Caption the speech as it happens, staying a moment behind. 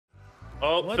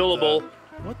Oh, fillable.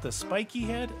 What the spiky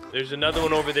head? There's another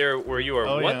one over there where you are.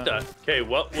 Oh, What yeah. the? Okay,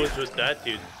 what was with that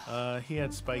dude? He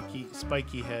had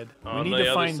spiky head. On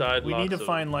the other side, we need to lots of-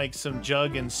 find like some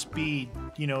jug and speed.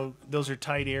 You know, those are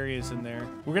tight areas in there.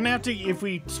 We're gonna have to, if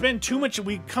we spend too much,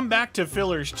 we come back to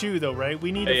fillers too, though, right?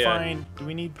 We need to find. Do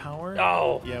we need power?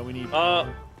 Oh. Yeah, we need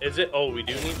power. Is it? Oh, we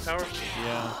do need power?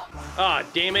 Yeah. Ah,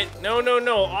 damn it. No, no,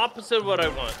 no. Opposite of what I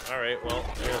want. All right, well,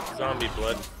 I got zombie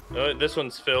blood. Oh, this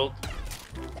one's filled.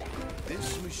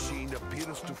 This machine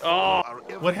appears to Oh.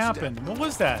 What happened? What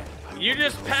was that? You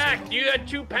just packed. You had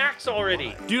 2 packs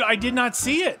already. Dude, I did not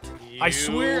see it. I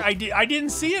swear I didn't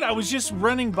see it. I was just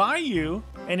running by you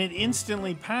and it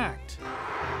instantly packed.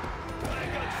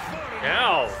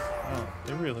 Ow. Oh,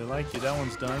 they really like you. That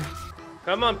one's done.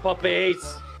 Come on,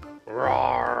 puppies.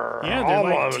 Roar. Yeah, they're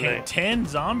like 10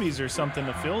 zombies or something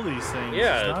to fill these things.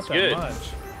 Yeah, it's not it's that good. much.